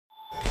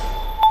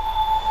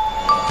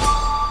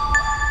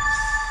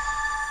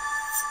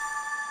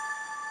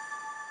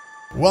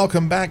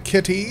Welcome back,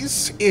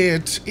 kitties.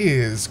 It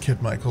is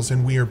Kit Michaels,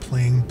 and we are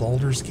playing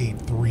Baldur's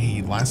Gate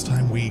 3. Last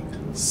time we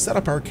set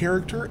up our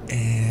character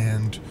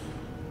and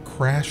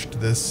crashed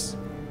this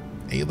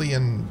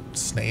alien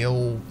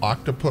snail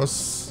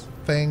octopus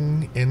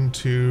thing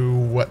into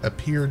what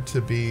appeared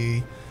to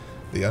be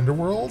the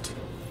underworld,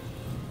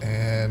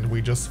 and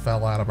we just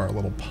fell out of our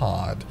little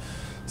pod.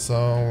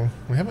 So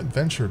we haven't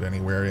ventured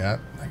anywhere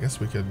yet. I guess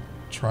we could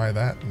try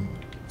that and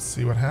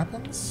see what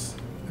happens.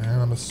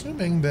 And I'm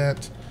assuming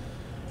that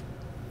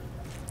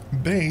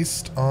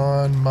based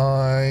on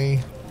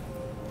my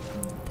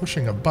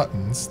pushing of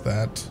buttons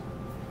that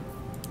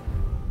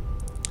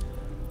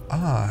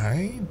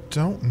I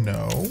don't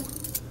know.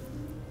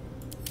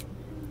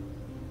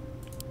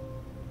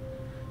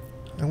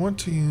 I want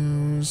to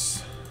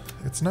use...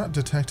 It's not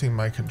detecting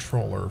my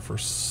controller for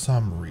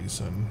some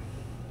reason.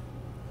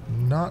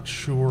 Not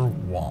sure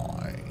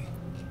why.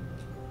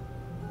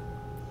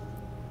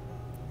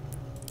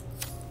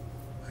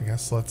 I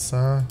guess let's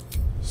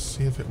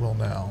see if it will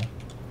now.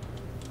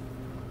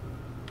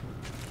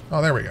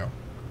 Oh, there we go.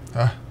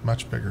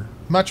 Much bigger.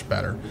 Much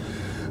better.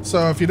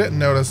 So if you didn't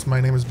notice, my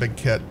name is Big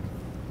Kit.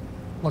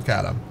 Look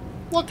at him.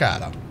 Look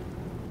at him.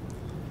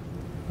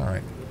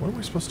 Alright, what are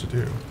we supposed to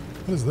do?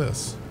 What is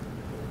this?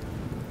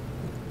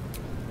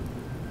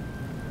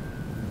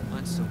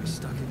 Might still be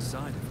stuck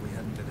inside if we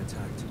hadn't been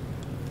attacked.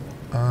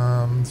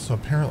 So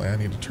apparently I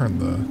need to turn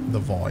the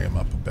volume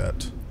up a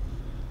bit.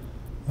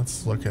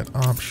 Let's look at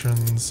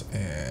options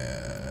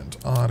and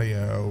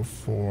audio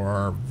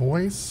for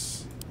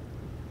voice.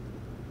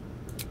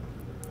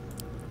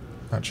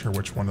 Not sure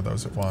which one of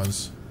those it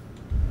was.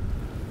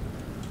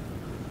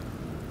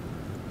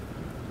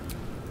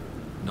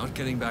 Not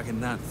getting back in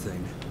that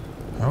thing.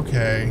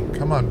 Okay,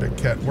 come on, Big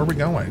Kit. Where are we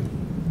going?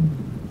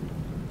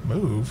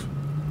 Move.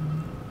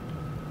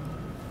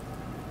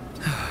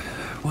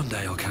 One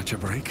day I'll catch a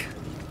break.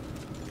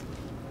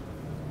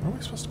 What are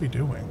we supposed to be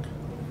doing?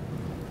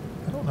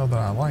 I don't know that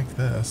I like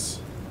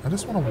this. I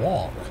just want to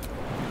walk.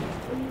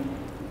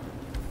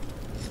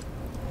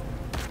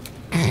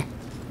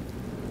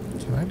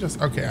 Can I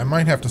just... Okay, I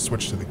might have to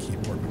switch to the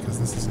keyboard because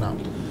this is not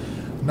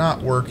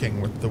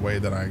working with the way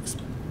that I...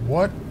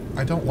 What?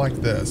 I don't like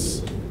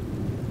this.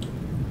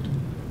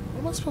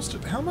 What am I supposed to...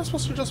 How am I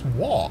supposed to just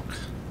walk?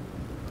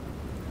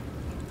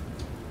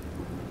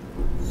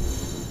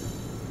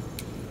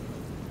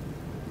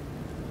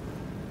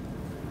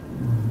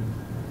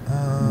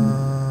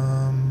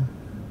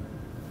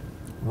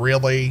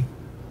 Really?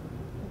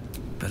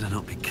 Better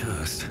not be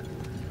cursed.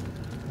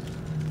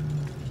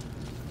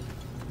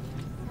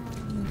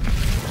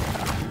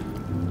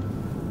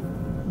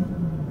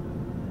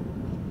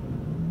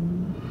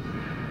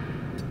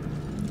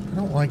 I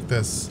don't like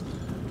this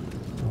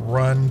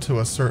run to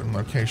a certain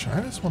location.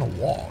 I just want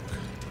to walk.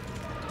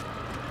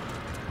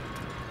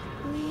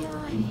 We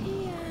are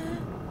here.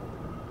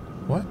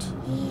 What?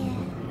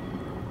 Here.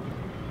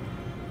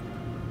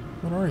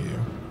 What are you?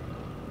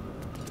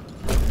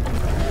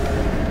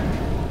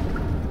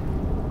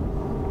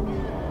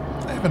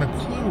 I haven't a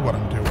clue what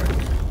I'm doing.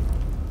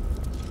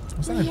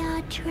 Was that We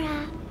are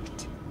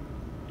trapped.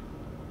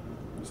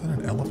 is that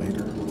an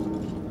elevator?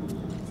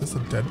 Is this a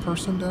dead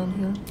person down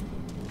here?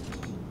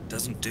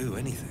 Doesn't do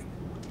anything.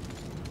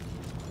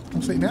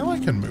 I'm saying now I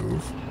can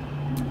move.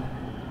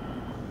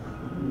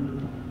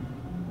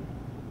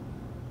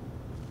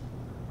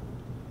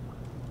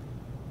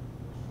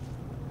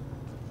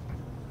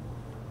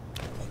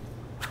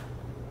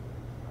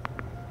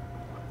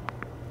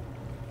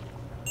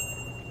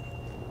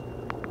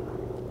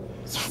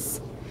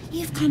 Yes,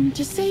 you've come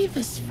to save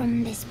us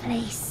from this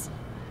place.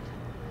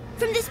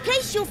 From this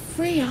place, you'll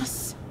free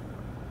us.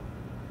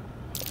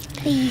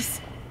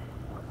 Please.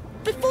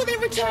 Before they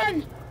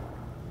return.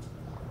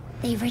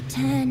 They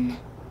return.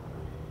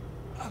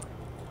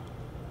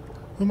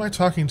 Who am I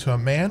talking to? A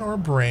man or a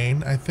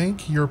brain? I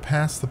think you're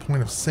past the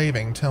point of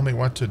saving. Tell me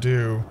what to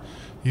do.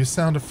 You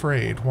sound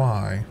afraid.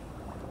 Why?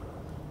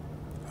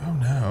 Oh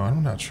no,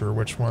 I'm not sure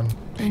which one.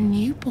 A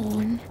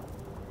newborn.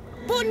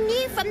 Born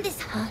new from this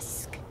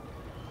husk.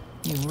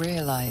 You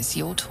realize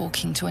you're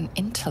talking to an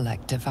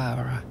intellect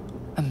devourer,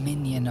 a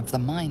minion of the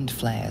mind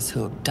flayers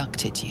who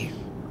abducted you.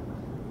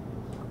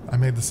 I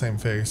made the same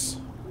face.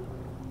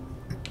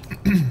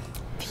 The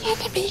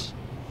enemy.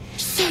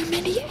 So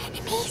many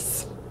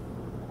enemies.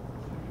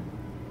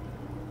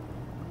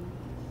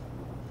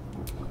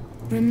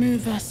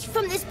 Remove us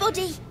from this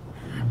body.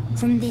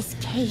 From this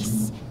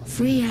case.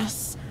 Free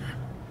us.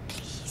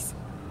 Please.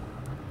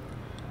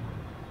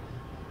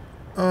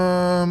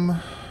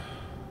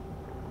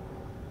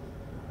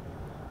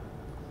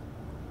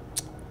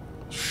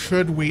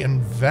 Should we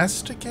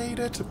investigate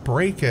it?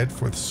 Break it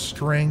with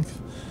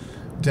strength,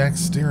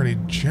 dexterity.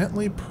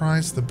 Gently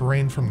prise the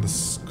brain from the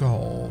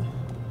skull.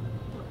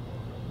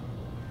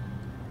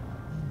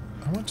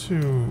 I want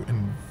to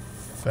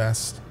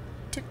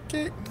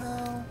investigate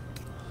now.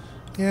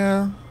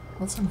 Yeah,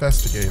 let's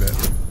investigate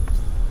it.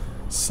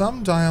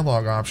 Some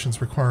dialogue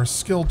options require a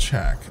skill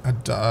check.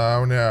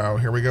 Oh no,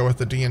 here we go with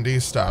the D&D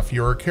stuff.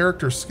 Your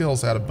character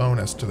skills add a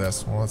bonus to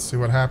this. Well, let's see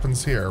what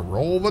happens here.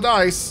 Roll the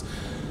dice.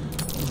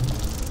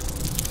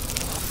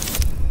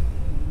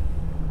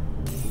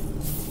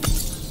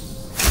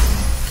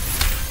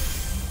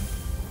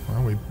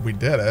 Well, we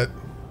did it.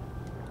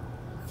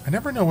 I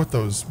never know what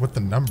the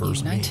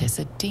numbers mean. You notice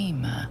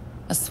edema,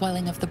 a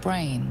swelling of the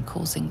brain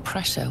causing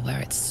pressure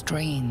where it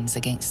strains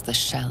against the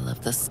shell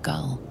of the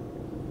skull.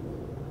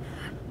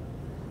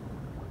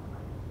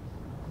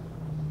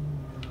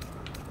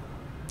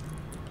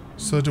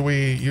 So do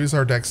we use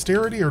our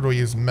dexterity or do we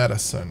use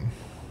medicine?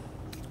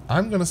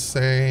 I'm going to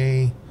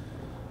say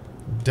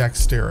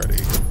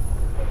dexterity.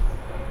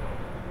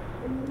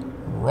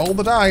 Roll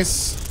the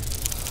dice.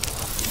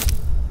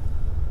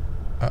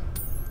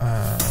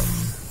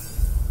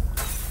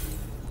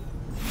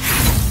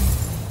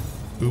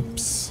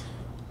 Oops.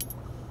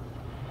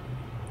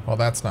 Well,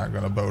 that's not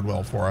going to bode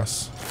well for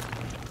us.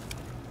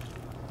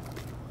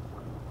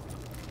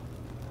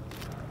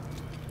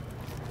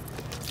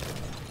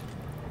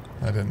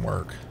 That didn't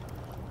work.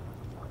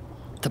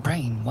 The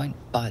brain won't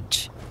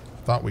budge.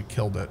 Thought we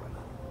killed it.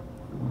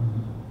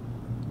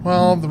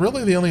 Well,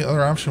 really the only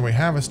other option we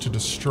have is to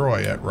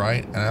destroy it,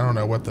 right? And I don't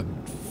know what the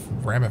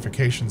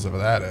ramifications of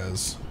that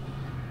is.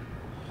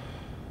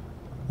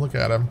 Look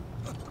at him.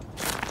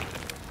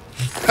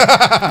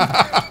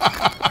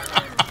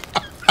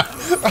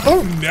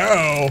 Oh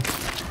no!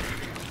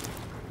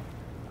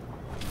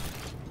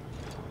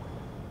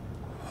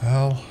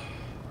 Well,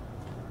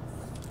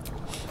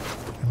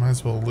 I might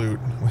as well loot.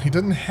 Well, he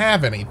didn't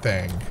have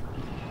anything.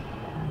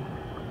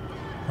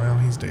 Well,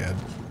 he's dead.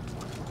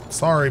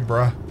 Sorry,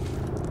 bruh.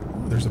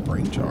 Ooh, there's a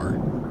brain jar.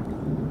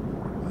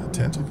 A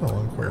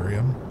tentacle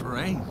aquarium.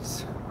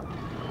 Brains.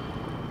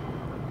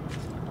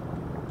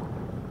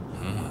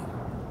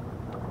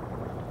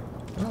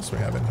 What else do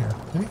we have in here?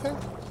 Anything?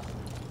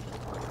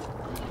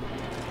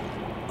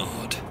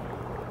 Odd.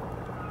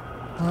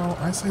 Well,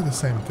 I say the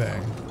same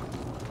thing.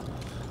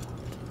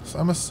 So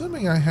I'm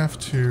assuming I have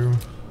to...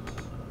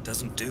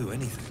 Doesn't do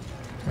anything.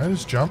 Can I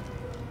just jump?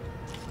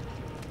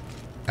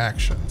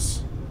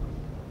 Actions.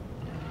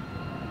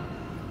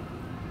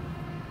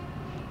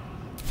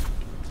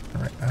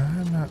 Alright,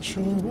 I'm not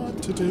sure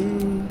what to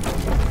do.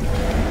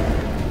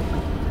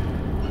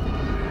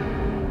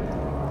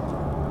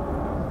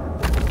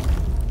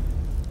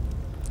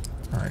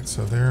 Alright,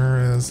 so there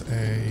is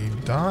a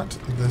dot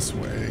this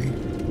way.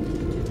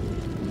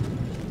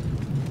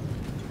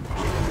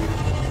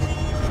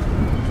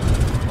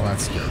 Well, that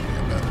scared me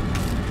a bit.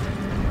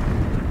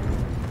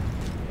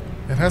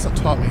 It hasn't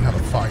taught me how to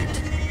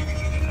fight.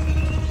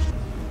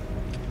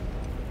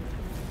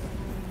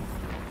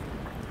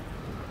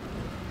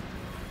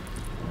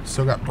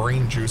 Still got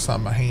brain juice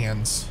on my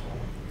hands.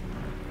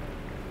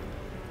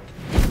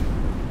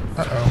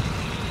 Uh-oh.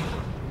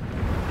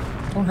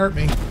 Don't hurt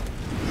me.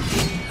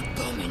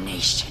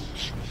 Abomination.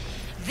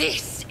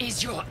 This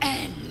is your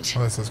end.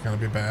 Oh, this is gonna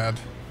be bad.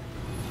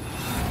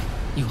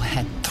 Your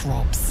head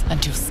throbs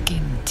and your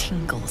skin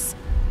tingles.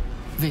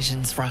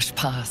 Visions rush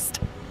past.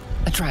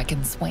 A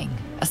dragon's wing,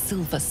 a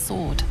silver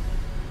sword,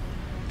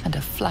 and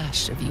a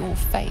flash of your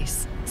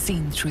face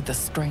seen through the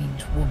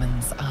strange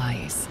woman's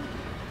eyes.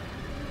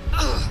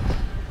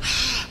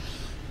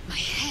 My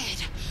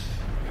head.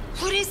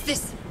 What is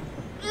this?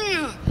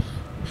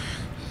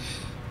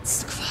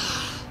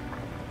 Skvar.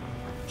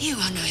 You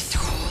are no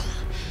thrall.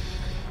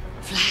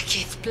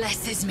 Vlaakith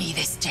blesses me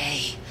this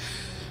day.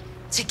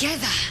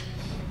 Together,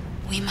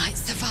 we might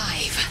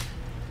survive.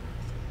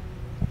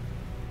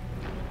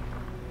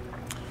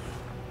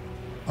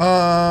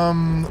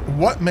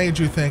 What made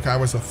you think I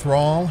was a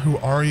thrall? Who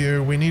are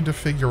you? We need to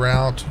figure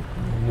out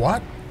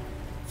what?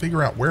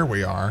 Figure out where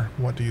we are.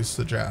 What do you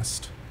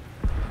suggest?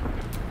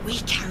 We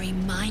carry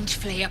mind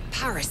flayer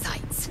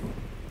parasites.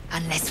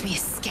 Unless we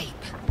escape,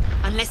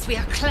 unless we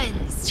are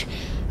cleansed,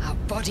 our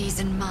bodies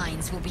and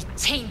minds will be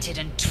tainted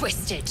and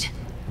twisted.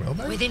 Will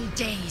they? Within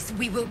days,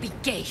 we will be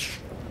Geich,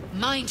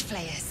 mind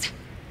flayers.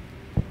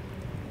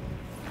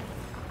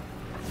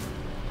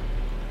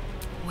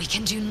 We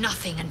can do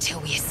nothing until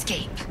we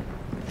escape.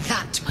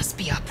 That must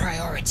be our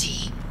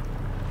priority.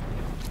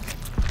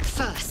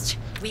 First,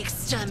 we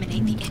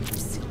exterminate the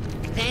imps.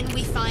 Then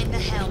we find the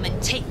helm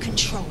and take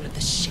control of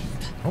the ship.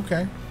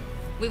 Okay.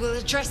 We will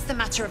address the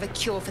matter of a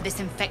cure for this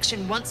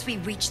infection once we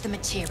reach the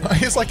material.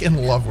 He's like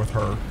in love with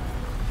her.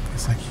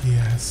 He's like,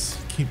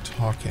 yes, keep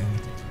talking.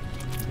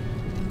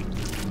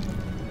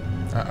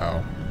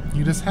 Uh-oh.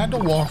 You just had to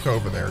walk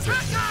over there,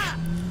 didn't you?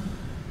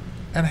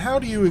 And how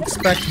do you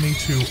expect me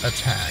to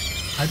attack?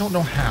 I don't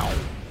know how.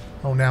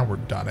 Oh, now we're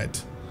done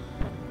it.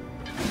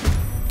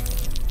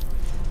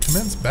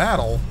 Commence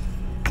battle?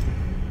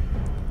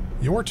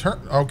 Your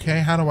turn. Okay,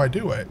 how do I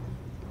do it?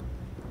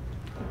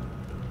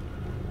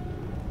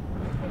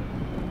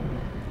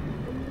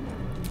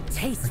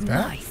 Taste Like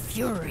my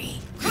fury.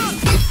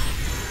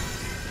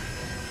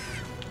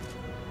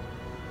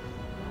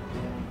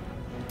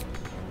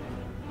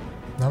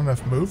 Not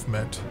enough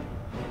movement.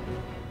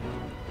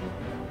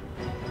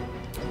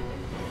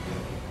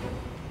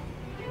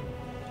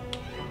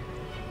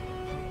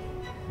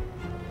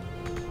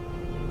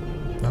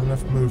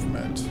 enough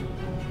movement.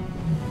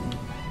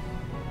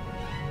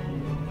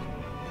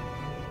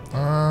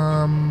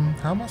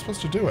 How am I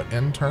supposed to do it?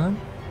 End turn?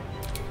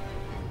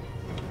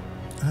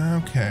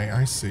 Okay,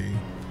 I see.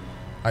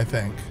 I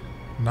think.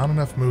 Not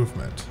enough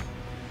movement.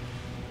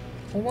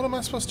 Well, what am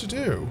I supposed to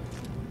do?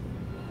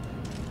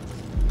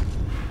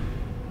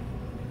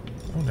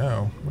 Oh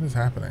no, what is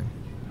happening?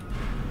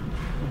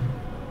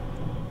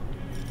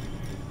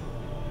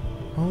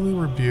 Holy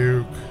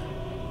Rebuke.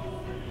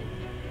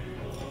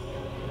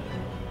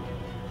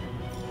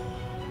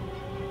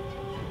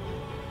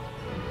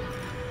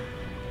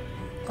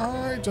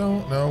 I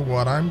don't know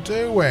what I'm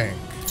doing.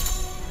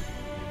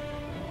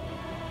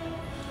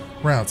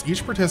 Rounds.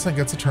 Each participant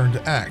gets a turn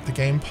to act. The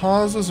game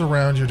pauses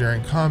around you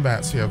during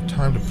combat so you have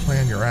time to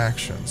plan your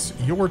actions.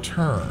 Your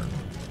turn.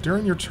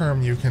 During your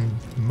turn, you can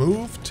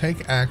move,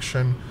 take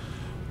action,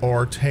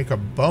 or take a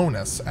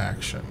bonus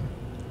action.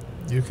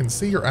 You can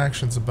see your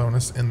actions a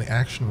bonus in the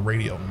action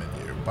radial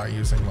menu by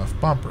using left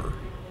bumper.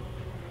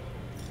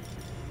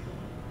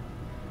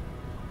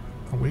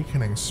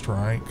 Awakening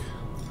Strike.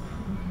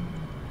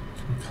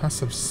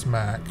 Concussive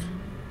Smack.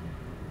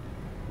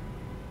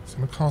 It's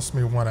going to cost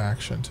me 1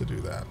 action to do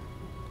that.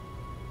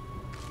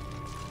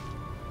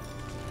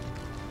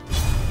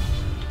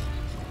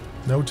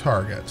 No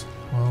target.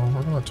 Well,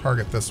 we're going to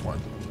target this one.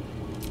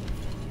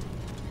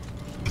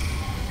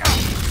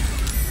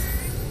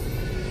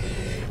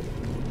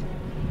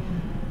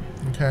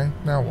 Okay,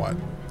 now what?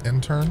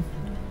 End turn?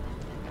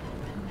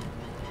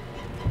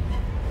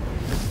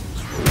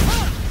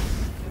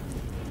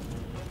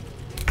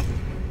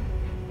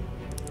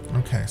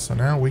 Okay, so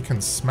now we can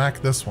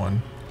smack this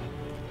one.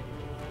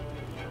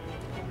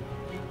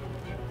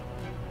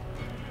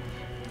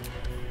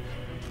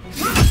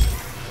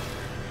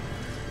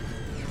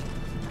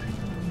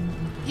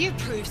 You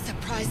proved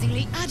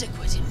surprisingly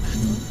adequate in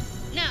battle.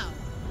 Now,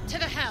 to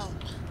the helm.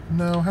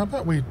 No, how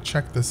about we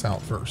check this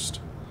out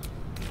first?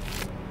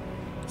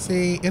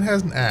 See, it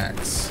has an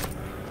axe.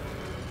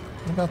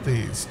 What about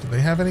these? Do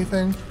they have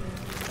anything?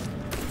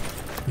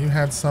 You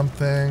had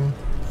something.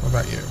 What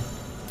about you?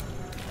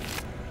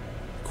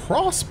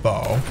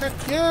 Crossbow? Heck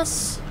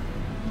yes!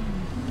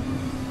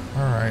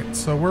 Alright,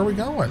 so where are we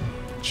going,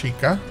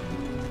 Chica?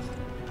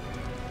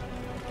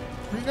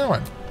 Where are you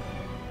going?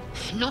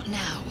 Not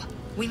now.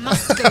 We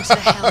must go to the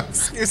helm.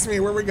 Excuse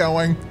me, where are we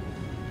going?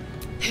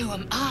 Who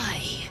am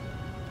I?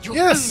 Your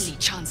Yes. only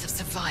chance of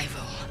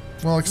survival.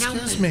 Well, Now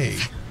excuse move. me.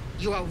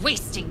 You are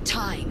wasting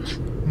time.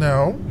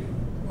 No.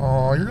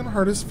 Oh, you're gonna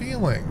hurt his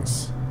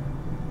feelings.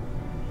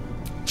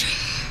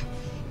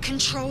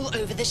 Control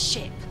over the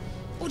ship.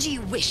 Or do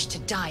you wish to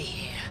die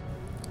here?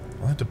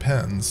 Well, that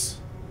depends.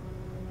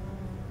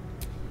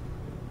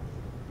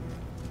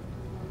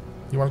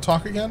 You want to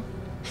talk again?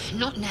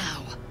 Not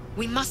now.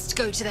 We must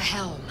go to the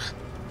helm.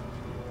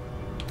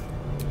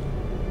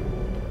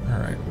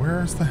 Alright,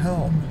 where's the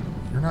helm?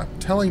 You're not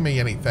telling me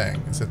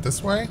anything. Is it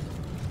this way?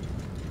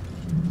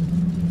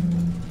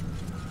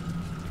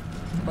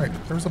 Wait,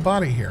 there's a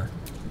body here.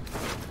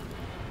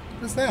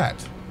 What is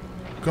that?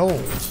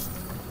 Gold.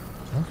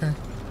 Okay.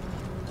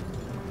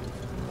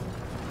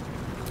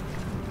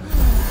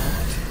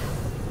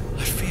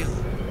 I feel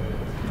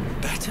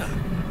better.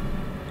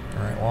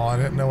 Alright, well, I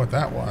didn't know what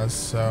that was,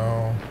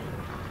 so...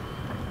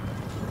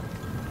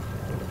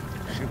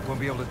 Ship won't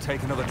be able to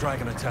take another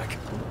dragon attack.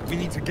 We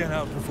need to get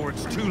out before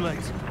it's too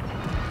late.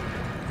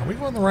 Are we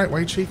going the right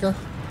way, Chica?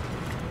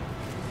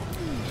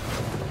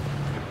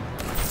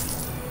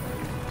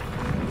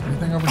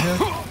 Anything over here?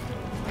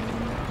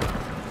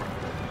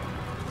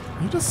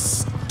 You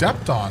just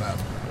stepped on him.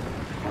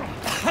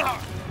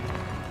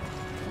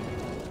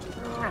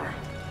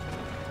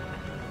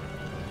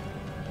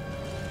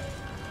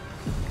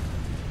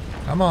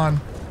 Come on.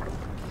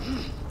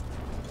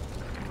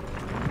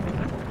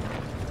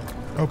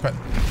 Open.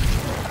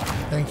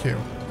 Thank you.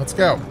 Let's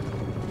go.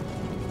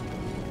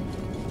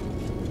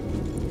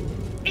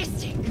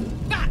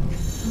 Istik, back!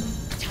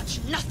 Touch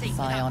nothing.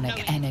 without Psionic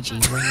knowing. energy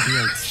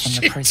radiates from She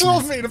the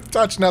told prisoners. me to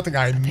touch nothing.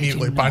 I They do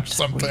immediately not punched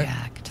something.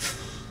 react.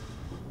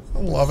 I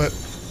love it.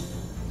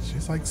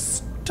 She's like,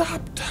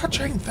 stop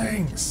touching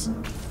things.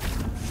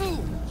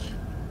 Fool!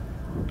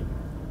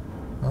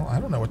 Well, I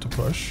don't know what to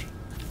push.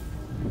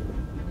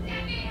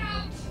 Let me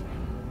out!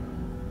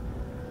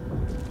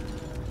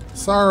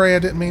 Sorry, I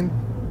didn't mean...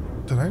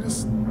 Did I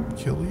just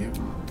kill you?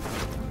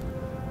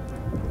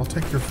 I'll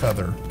take your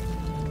feather.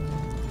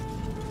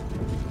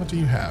 What do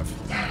you have?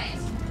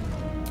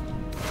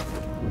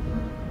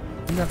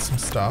 You got some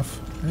stuff.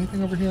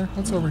 Anything over here?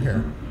 What's over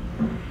here?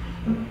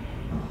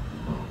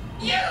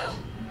 You!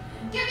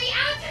 Get me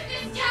out of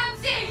this damn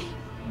thing!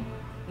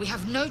 We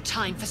have no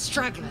time for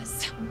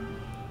stragglers.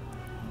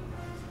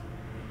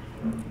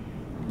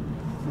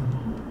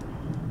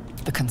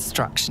 The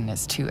construction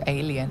is too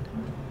alien.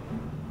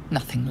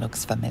 Nothing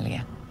looks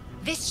familiar.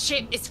 This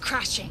ship is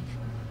crashing.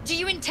 Do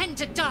you intend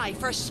to die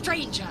for a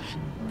stranger?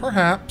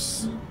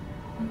 Perhaps.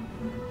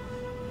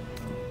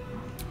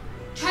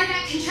 Try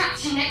that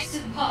contraption next to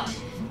the pod.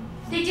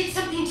 They did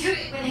something to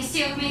it when they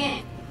sealed me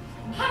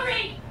in.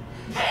 Hurry!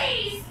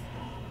 Please!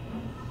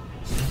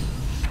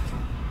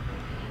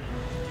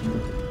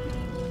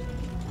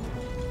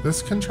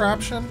 This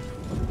contraption?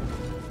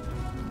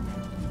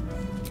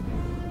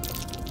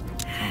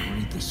 Can't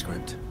read the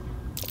script.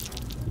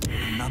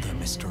 Another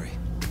mystery.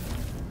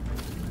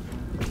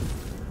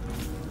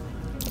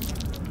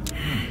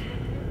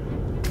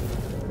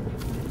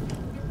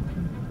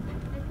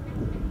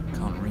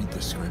 Can't read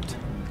the script.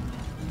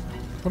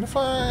 What if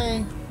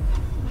I...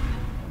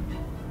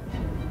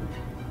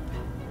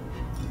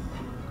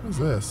 What is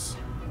this?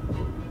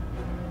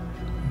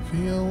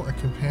 Reveal a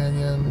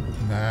companion.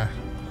 Nah.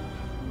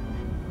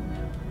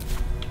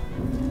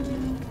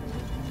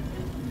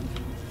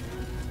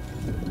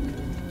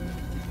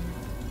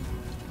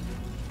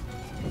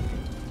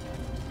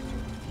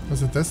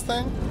 Was it this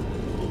thing?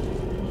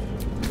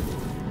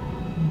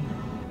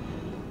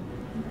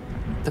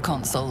 The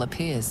console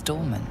appears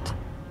dormant.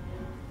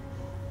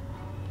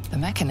 The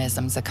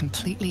mechanisms are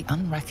completely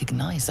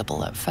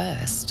unrecognizable at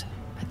first,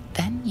 but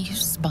then you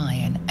spy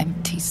an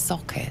empty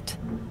socket.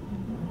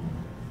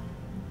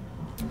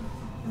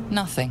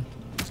 Nothing.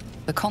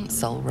 The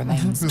console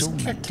remains Just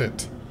dormant. kicked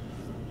it.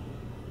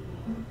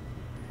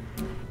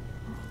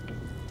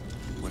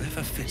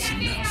 Whatever fits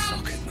in that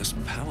socket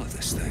must power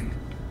this thing.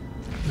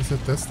 Is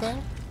it this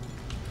thing?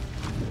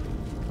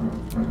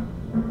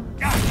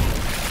 Damn it!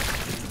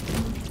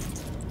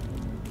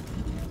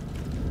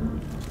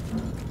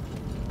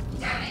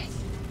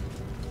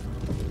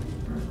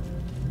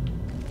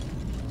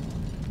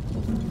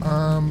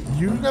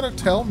 You gotta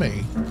tell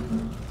me.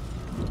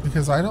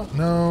 Because I don't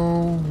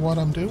know what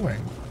I'm doing.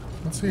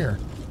 What's here?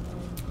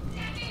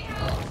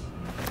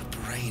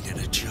 Brain in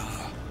a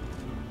jar.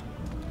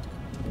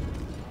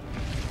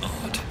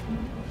 Odd.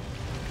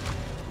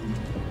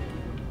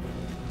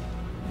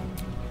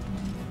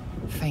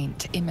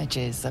 Faint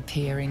images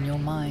appear in your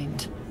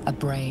mind. A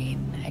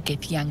brain, a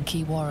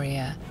Githyanki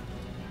warrior,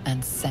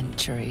 and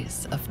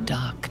centuries of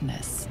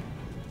darkness.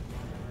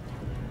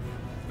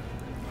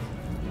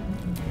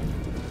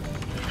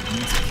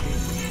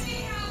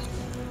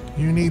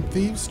 You need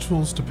thieves'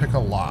 tools to pick a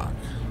lock.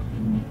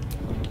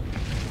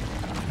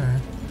 Okay.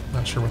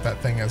 Not sure what that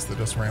thing is that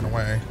just ran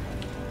away.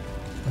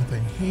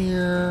 Nothing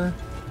here.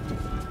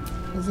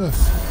 What's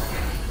this?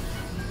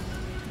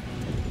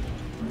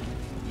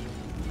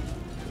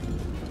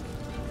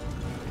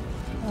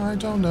 I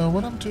don't know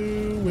what I'm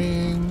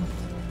doing.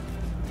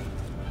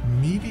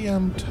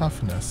 Medium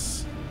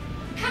toughness.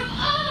 Come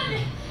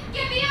on!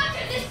 Get me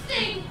out of this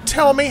thing!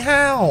 Tell me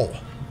how!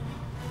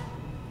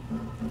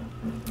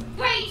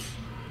 Wait!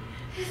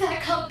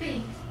 That can't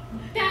be.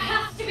 There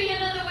has to be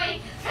another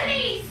way.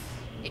 Please!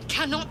 It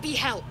cannot be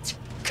helped.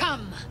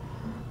 Come.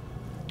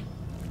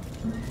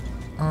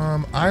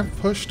 I've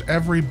pushed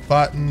every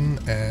button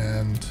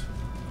and...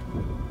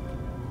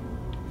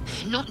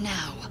 Not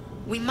now.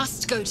 We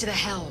must go to the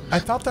helm. I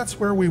thought that's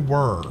where we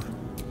were.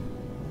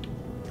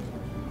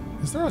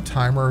 Is there a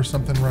timer or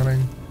something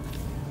running?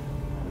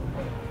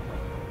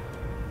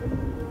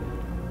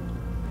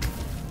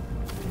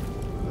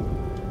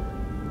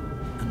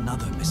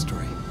 Another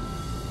mystery.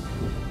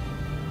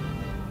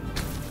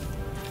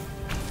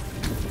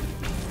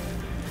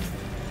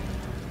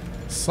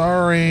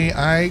 Sorry,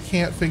 I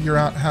can't figure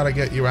out how to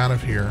get you out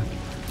of here.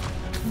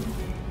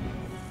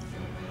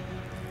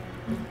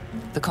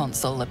 The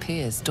console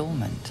appears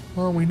dormant.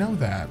 Well, we know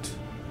that.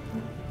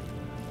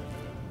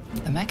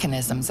 The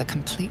mechanisms are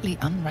completely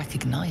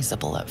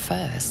unrecognizable at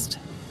first,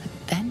 but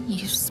then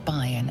you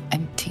spy an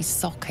empty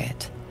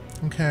socket.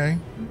 Okay.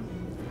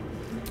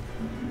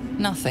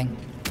 Nothing.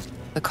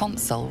 The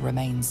console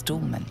remains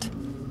dormant.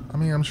 I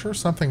mean, I'm sure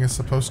something is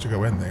supposed to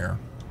go in there.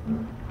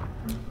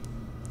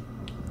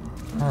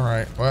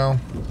 Alright, well,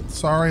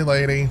 sorry,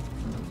 lady.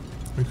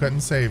 We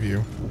couldn't save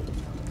you.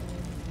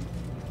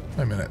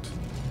 Wait a minute.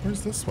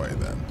 Where's this way,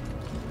 then?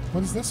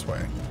 What is this way?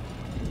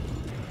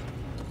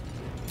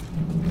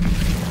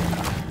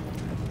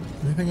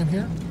 Anything in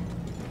here?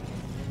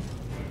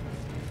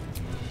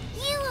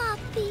 You are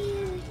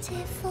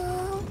beautiful.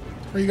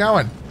 Where are you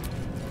going?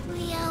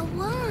 We are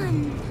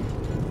one.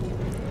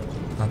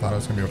 I thought I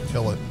was going to be able to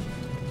kill it.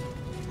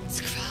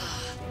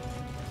 Skvar.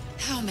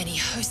 How many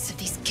hosts of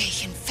these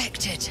gay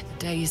infected?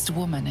 Dazed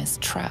woman is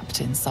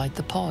trapped inside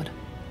the pod.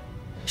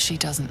 She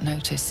doesn't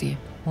notice you.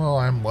 Well,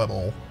 I'm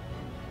little.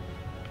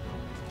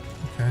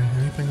 Okay,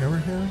 anything over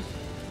here?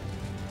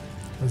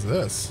 What is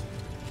this?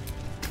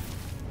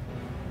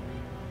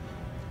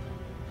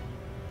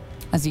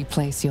 As you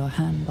place your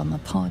hand on the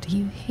pod,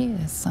 you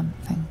hear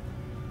something.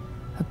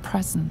 A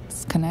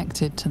presence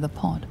connected to the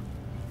pod,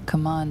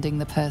 commanding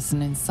the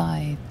person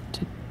inside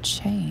to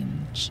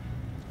change.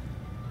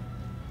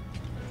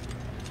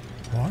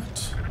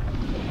 What?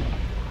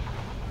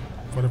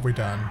 What have we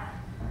done?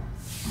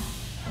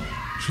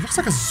 She looks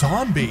like a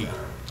zombie.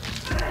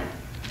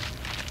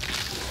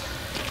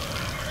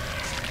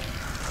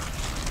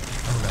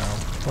 Oh no.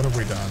 What have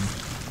we done?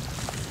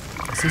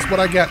 This is what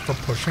I get for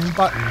pushing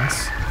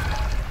buttons.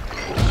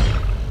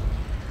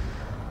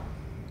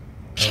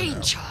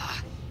 Change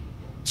her.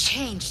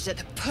 Changed at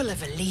the pull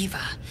of a lever.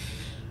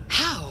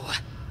 How?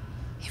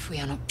 If we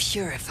are not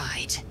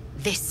purified,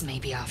 this may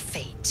be our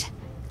fate.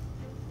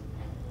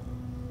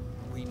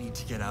 We We need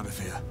to get out of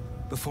here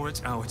before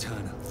it's our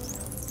turn.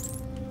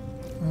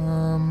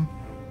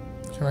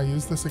 Can I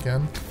use this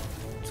again?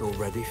 It's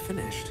already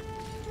finished.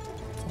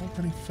 It's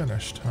already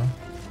finished, huh?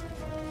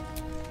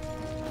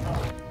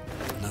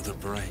 Another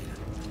brain.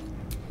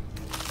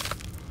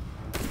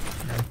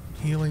 Okay.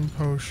 Healing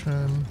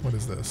potion. What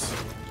is this?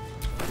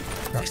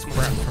 Got This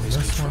crap from those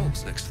this one.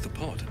 controls next to the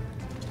pod.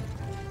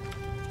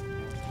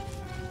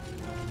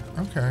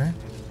 Okay.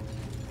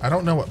 I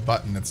don't know what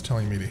button it's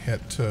telling me to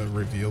hit to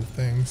reveal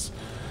things.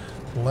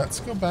 Let's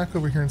go back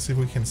over here and see if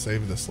we can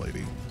save this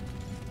lady.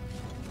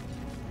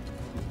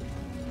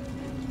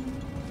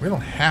 We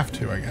don't have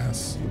to, I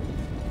guess.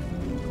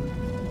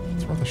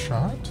 It's worth a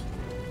shot.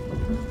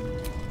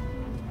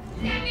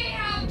 Let me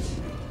out!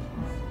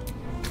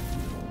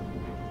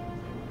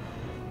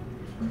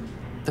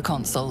 The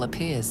console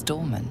appears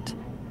dormant.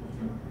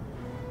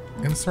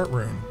 Insert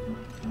rune.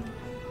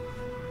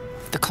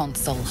 The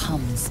console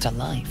hums to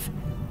life.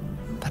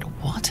 But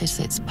what is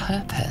its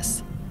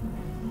purpose?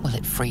 Will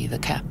it free the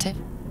captive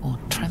or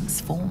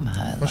transform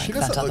her Well, like she that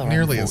doesn't other look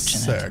nearly as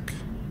unfortunate? sick.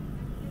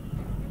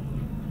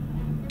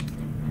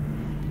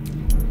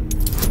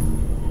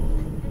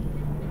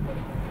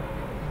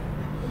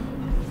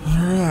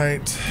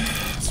 Alright.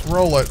 Let's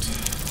roll it.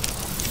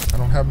 I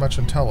don't have much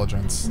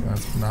intelligence.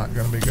 That's not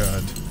going to be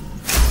good.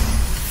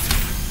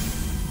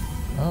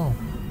 Oh.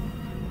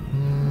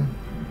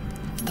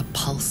 The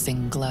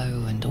pulsing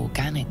glow and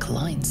organic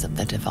lines of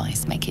the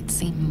device make it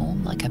seem more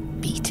like a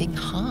beating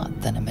heart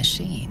than a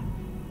machine.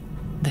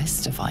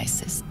 This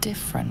device is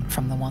different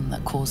from the one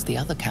that caused the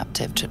other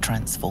captive to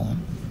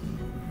transform.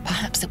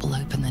 Perhaps it will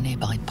open the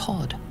nearby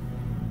pod.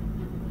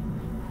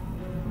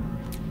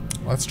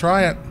 Let's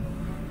try it.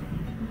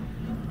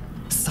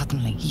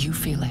 Suddenly, you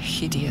feel a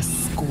hideous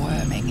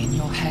squirming in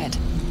your head.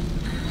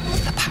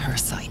 The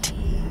parasite.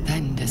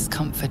 Then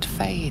discomfort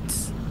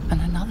fades, and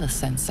another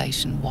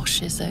sensation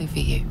washes over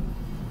you.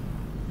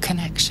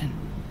 Connection.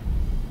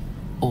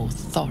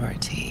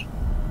 Authority.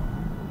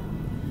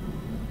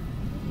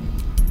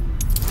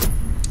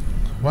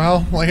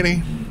 Well,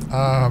 lady,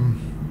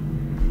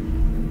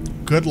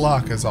 good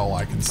luck is all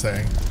I can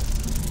say.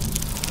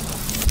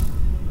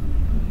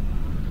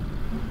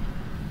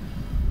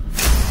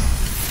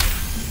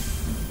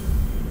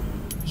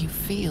 You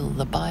feel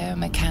the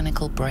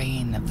biomechanical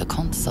brain of the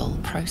console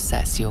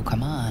process your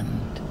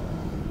command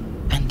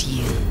and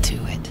yield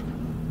to it.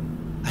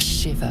 A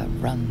shiver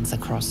runs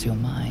across your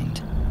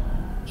mind.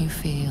 You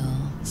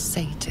feel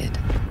sated.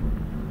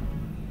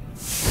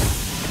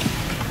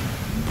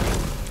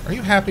 Are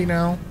you happy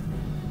now?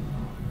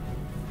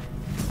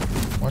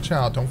 Watch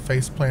out, don't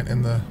faceplant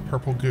in the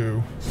purple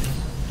goo.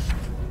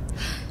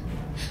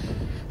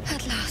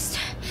 At last.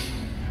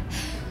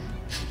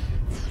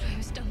 Thought I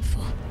was done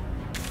for.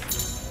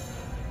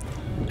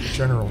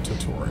 General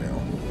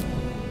tutorial.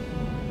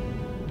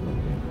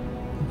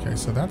 Okay,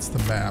 so that's the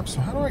map.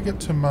 So how do I get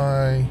to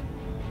my... I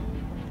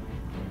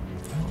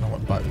don't know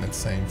what button it's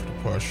saying to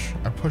push.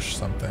 I push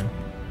something.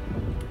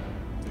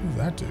 What does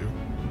that do?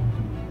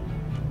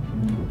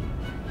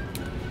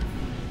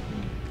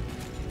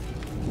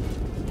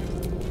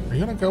 Are you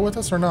gonna go with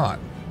us or not?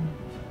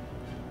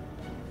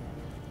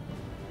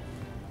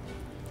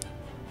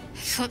 I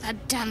thought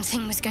that damn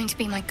thing was going to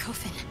be my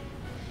coffin.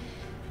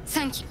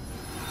 Thank you.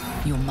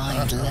 Your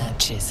mind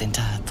lurches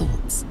into her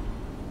thoughts.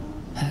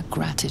 Her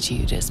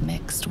gratitude is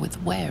mixed with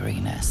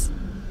wariness,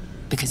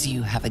 because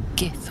you have a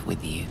Gith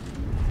with you.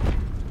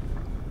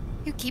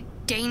 You keep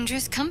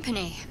dangerous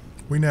company.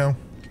 We know.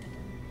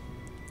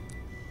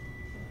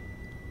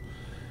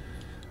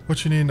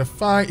 What you need to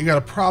fight, you got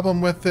a problem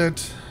with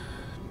it.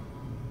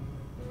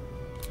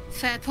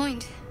 Fair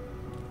point.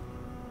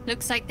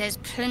 Looks like there's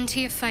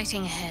plenty of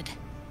fighting ahead.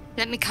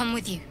 Let me come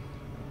with you.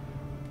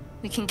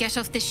 We can get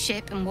off this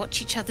ship and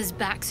watch each other's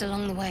backs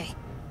along the way.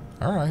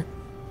 Alright.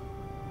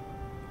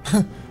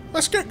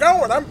 Let's get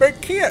going. I'm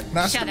Big Kit.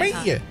 Nice Shut to meet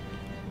up. you.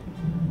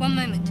 One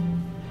moment.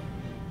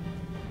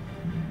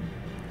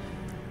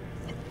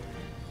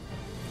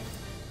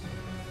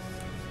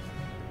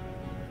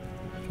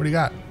 What do you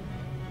got?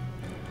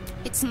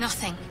 It's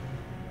nothing.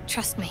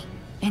 Trust me.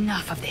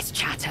 Enough of this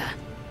chatter.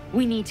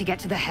 We need to get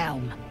to the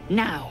helm.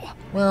 Now.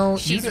 Well, you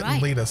She's didn't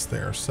right. lead us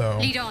there, so...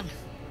 Lead on.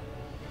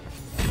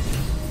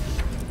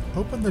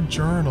 Open the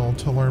journal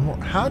to learn more.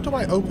 How do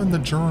I open the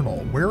journal?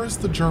 Where is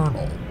the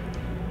journal?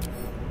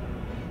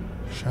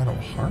 Shadow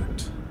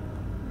Heart?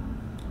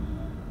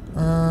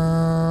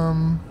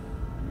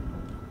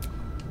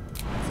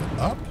 Is it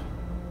up?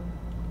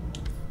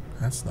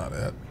 That's not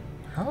it.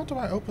 How do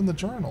I open the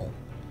journal?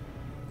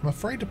 I'm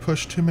afraid to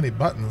push too many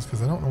buttons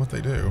because I don't know what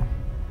they do.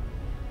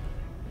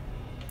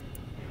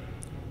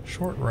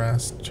 Short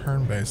rest,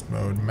 turn-based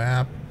mode,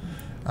 map,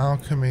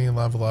 alchemy,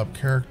 level up,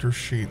 character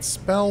sheet,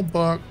 spell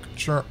book,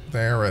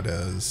 there it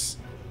is.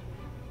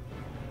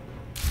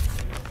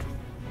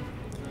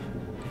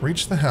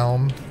 Reach the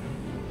helm.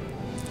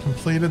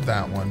 Completed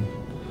that one.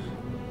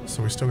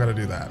 So we still got to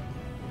do that.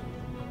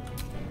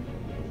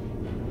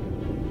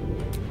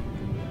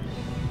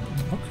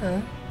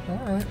 Okay.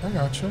 Alright, I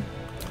gotcha.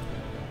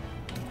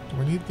 Do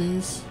we need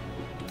these?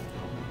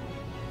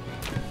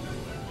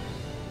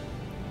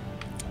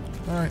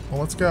 Alright, well,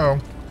 let's go.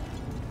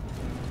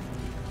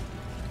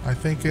 I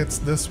think it's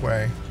this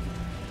way.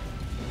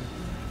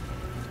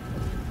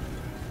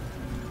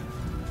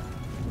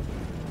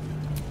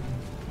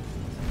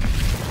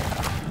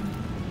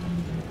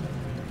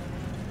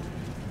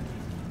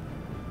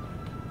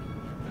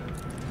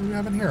 What do we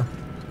have in here?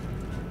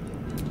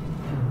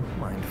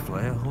 Mind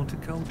flayer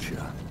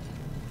horticulture.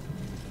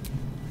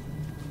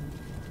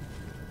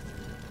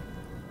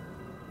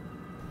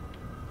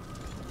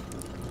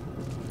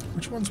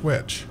 Which one's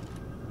which?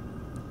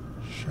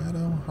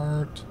 Shadow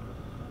Heart.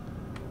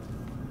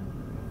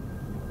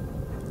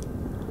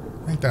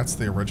 I think that's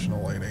the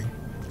original lady.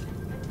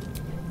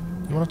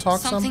 You want to talk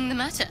Something the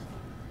matter?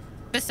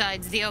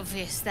 Besides the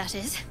obvious, that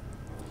is.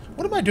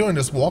 What am I doing?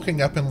 Just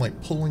walking up and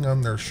like pulling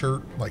on their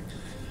shirt, like,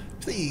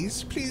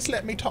 please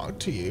let me talk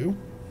to you.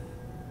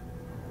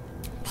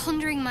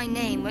 Pondering my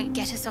name won't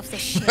get us off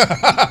this ship.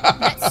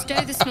 Let's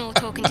stow the small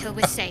talk until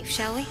we're safe,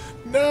 shall we?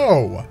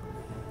 No.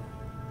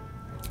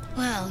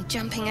 Well,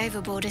 jumping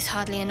overboard is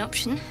hardly an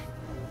option.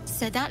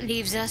 So that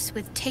leaves us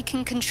with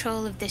taking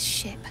control of this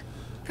ship.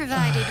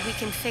 Provided we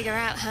can figure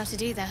out how to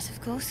do that,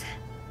 of course.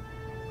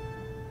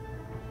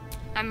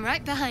 I'm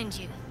right behind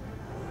you.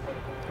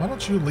 Why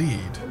don't you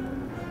lead?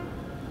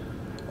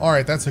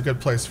 Alright, that's a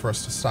good place for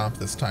us to stop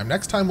this time.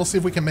 Next time we'll see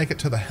if we can make it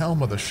to the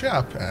helm of the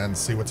ship and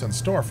see what's in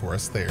store for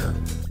us there.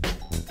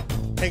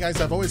 Hey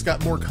guys, I've always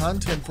got more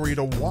content for you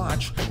to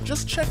watch.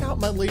 Just check out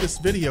my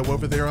latest video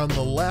over there on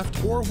the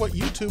left, or what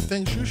YouTube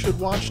thinks you should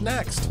watch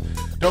next.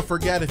 Don't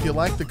forget, if you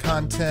like the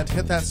content,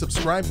 hit that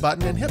subscribe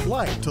button and hit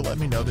like to let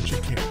me know that you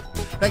care.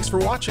 Thanks for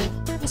watching.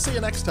 We'll see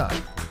you next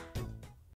time.